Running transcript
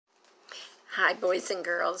Hi, boys and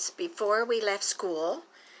girls. Before we left school,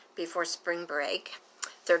 before spring break,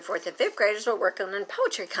 3rd, 4th, and 5th graders were working on a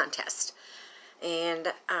poetry contest. And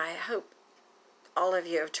I hope all of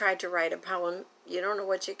you have tried to write a poem. You don't know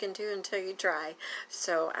what you can do until you try.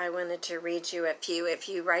 So I wanted to read you a few. If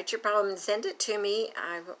you write your poem and send it to me,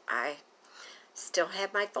 I still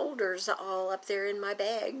have my folders all up there in my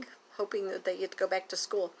bag, hoping that they get to go back to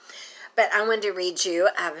school. But I wanted to read you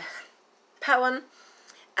a poem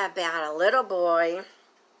about a little boy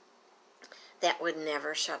that would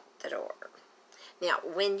never shut the door. Now,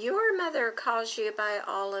 when your mother calls you by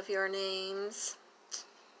all of your names,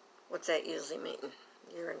 what's that usually mean?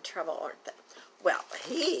 You're in trouble, aren't they? Well,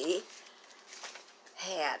 he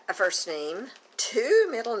had a first name, 2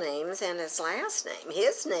 middle names, and his last name.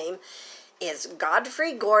 His name is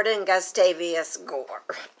Godfrey Gordon Gustavius Gore.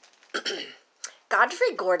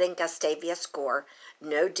 Godfrey Gordon Gustavius Gore,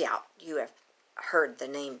 no doubt you have heard the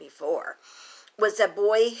name before, was a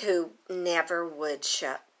boy who never would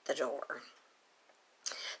shut the door.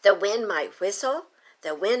 The wind might whistle,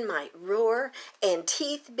 the wind might roar, and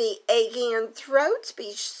teeth be aching and throats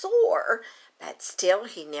be sore, but still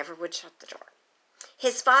he never would shut the door.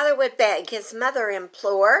 His father would beg, his mother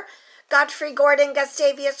implore, Godfrey Gordon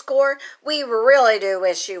Gustavius Gore, we really do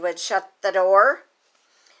wish you would shut the door.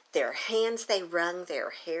 Their hands they wrung, their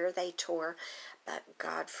hair they tore, but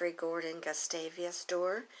Godfrey Gordon Gustavius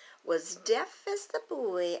Gore was deaf as the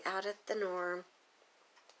boy out at the norm.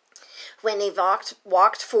 When he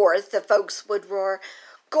walked forth, the folks would roar,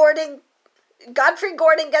 Godfrey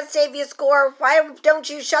Gordon Gustavius Gore, why don't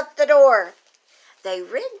you shut the door? They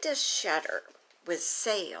rigged a shutter with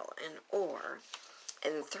sail and oar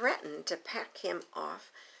and threatened to pack him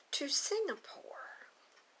off to Singapore.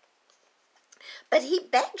 But he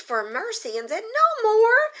begged for mercy and said, no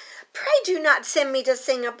more. Pray do not send me to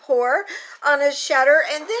Singapore on a shutter,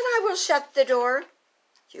 and then I will shut the door.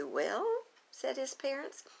 You will, said his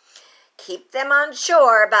parents. Keep them on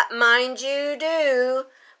shore, but mind you do,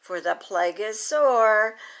 for the plague is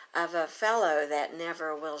sore of a fellow that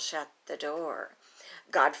never will shut the door.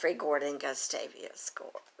 Godfrey Gordon Gustavius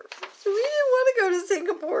Gore. So he didn't want to go to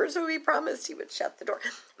Singapore, so he promised he would shut the door.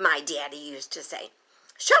 My daddy used to say,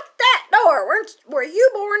 shut that door. Were you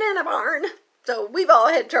born in a barn? So we've all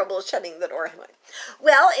had trouble shutting the door anyway.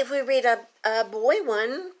 Well, if we read a boy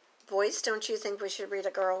one, boys, don't you think we should read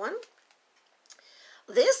a girl one?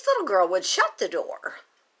 This little girl would shut the door,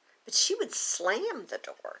 but she would slam the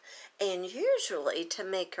door, and usually to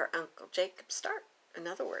make her Uncle Jacob start. In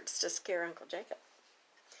other words, to scare Uncle Jacob.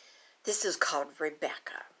 This is called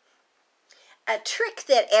Rebecca. A trick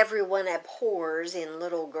that everyone abhors in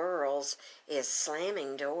little girls is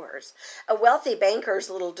slamming doors. A wealthy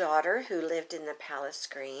banker's little daughter who lived in the Palace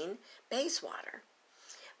Green, Bayswater,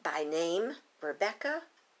 by name Rebecca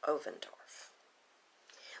Ovendorf,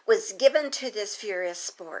 was given to this furious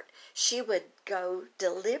sport. She would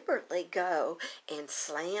deliberately go and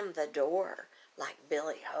slam the door like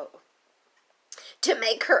Billy Ho to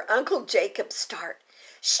make her Uncle Jacob start.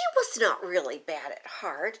 She was not really bad at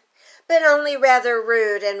heart, but only rather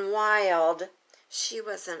rude and wild. She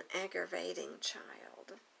was an aggravating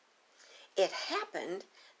child. It happened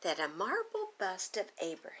that a marble bust of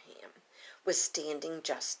Abraham was standing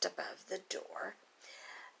just above the door.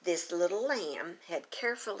 This little lamb had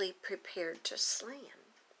carefully prepared to slam.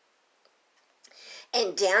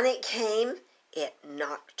 And down it came. It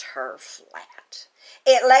knocked her flat.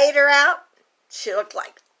 It laid her out. She looked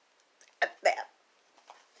like that.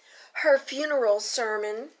 Her funeral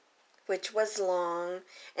sermon, which was long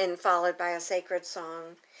and followed by a sacred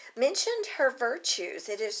song, mentioned her virtues,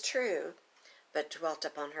 it is true, but dwelt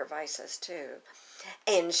upon her vices too,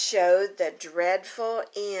 and showed the dreadful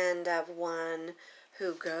end of one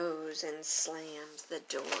who goes and slams the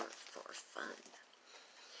door for fun.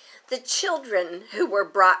 The children who were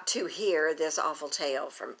brought to hear this awful tale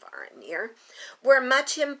from far and near were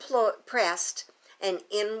much impressed and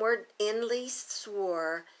inly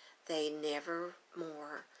swore they never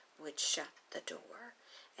more would shut the door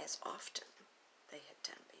as often they had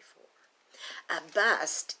done before. A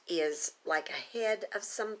bust is like a head of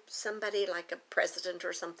somebody, like a president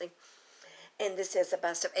or something, and this is a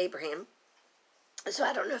bust of Abraham. So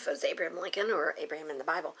I don't know if it was Abraham Lincoln or Abraham in the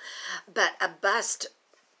Bible, but a bust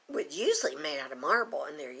would usually be made out of marble,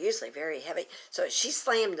 and they're usually very heavy. So as she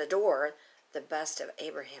slammed the door, the bust of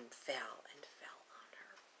Abraham fell and fell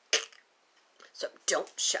on her. So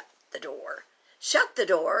don't shut the door. Shut the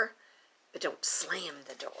door, but don't slam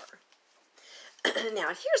the door. Now,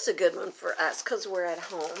 here's a good one for us because we're at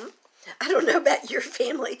home. I don't know about your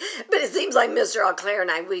family, but it seems like Mr. Claire and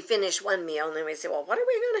I, we finish one meal and then we say, well, what are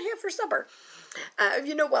we going to have for supper?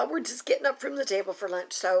 While we're just getting up from the table for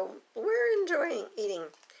lunch. So we're enjoying eating.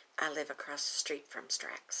 I live across the street from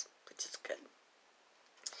Strax, which is good.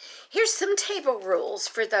 Here's some table rules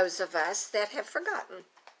for those of us that have forgotten.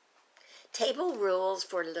 Table rules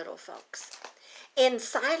for little folks. In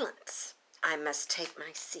silence, I must take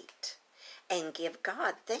my seat and give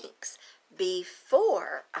God thanks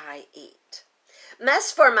before I eat.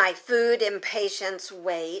 Must for my food in patience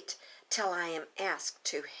wait till I am asked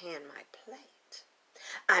to hand my plate.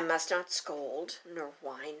 I must not scold, nor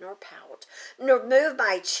whine, nor pout, nor move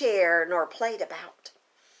my chair, nor plate about.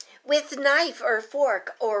 With knife or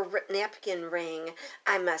fork or napkin ring,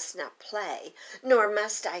 I must not play, nor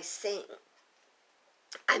must I sing.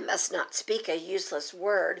 I must not speak a useless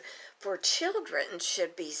word, for children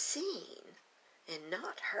should be seen and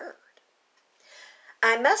not heard.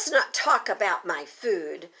 I must not talk about my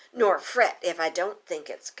food, nor fret if I don't think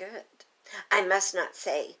it's good. I must not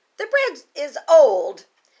say, the bread is old,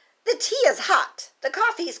 the tea is hot, the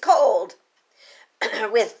coffee's cold.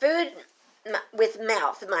 With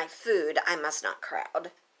mouth, my food I must not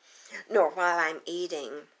crowd, nor while I'm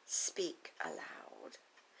eating speak aloud.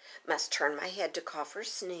 Must turn my head to cough or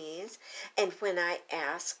sneeze, and when I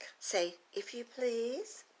ask, say, if you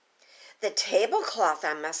please. The tablecloth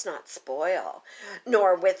I must not spoil,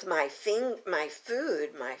 nor with my food my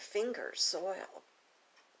fingers soil.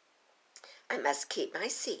 I must keep my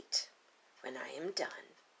seat when I am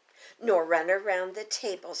done, nor run around the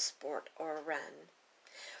table, sport or run.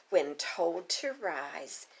 When told to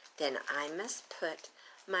rise, then I must put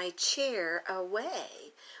my chair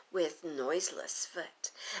away with noiseless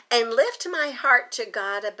foot, and lift my heart to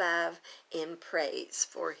God above in praise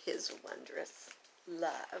for his wondrous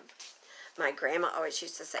love. My grandma always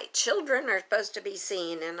used to say, children are supposed to be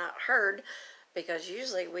seen and not heard, because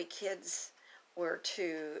usually we kids were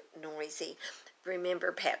too noisy.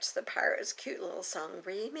 Remember Patch the Pirate's cute little song,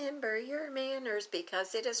 remember your manners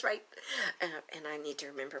because it is right. And I need to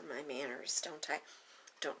remember my manners, don't I?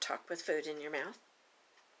 Don't talk with food in your mouth.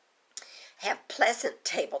 Have pleasant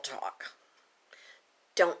table talk.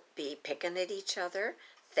 Don't be picking at each other.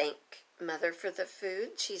 Thank Mother for the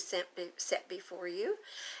food she set before you.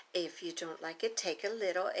 If you don't like it, take a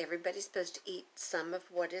little. Everybody's supposed to eat some of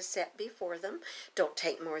what is set before them. Don't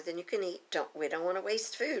take more than you can eat. We don't want to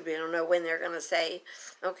waste food. We don't know when they're going to say,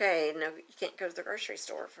 okay, no, you can't go to the grocery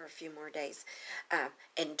store for a few more days.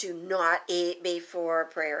 And do not eat before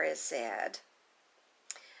prayer is said.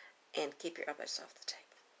 And keep your elbows off the table.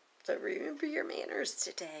 So remember your manners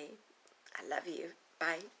today. I love you.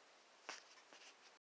 Bye.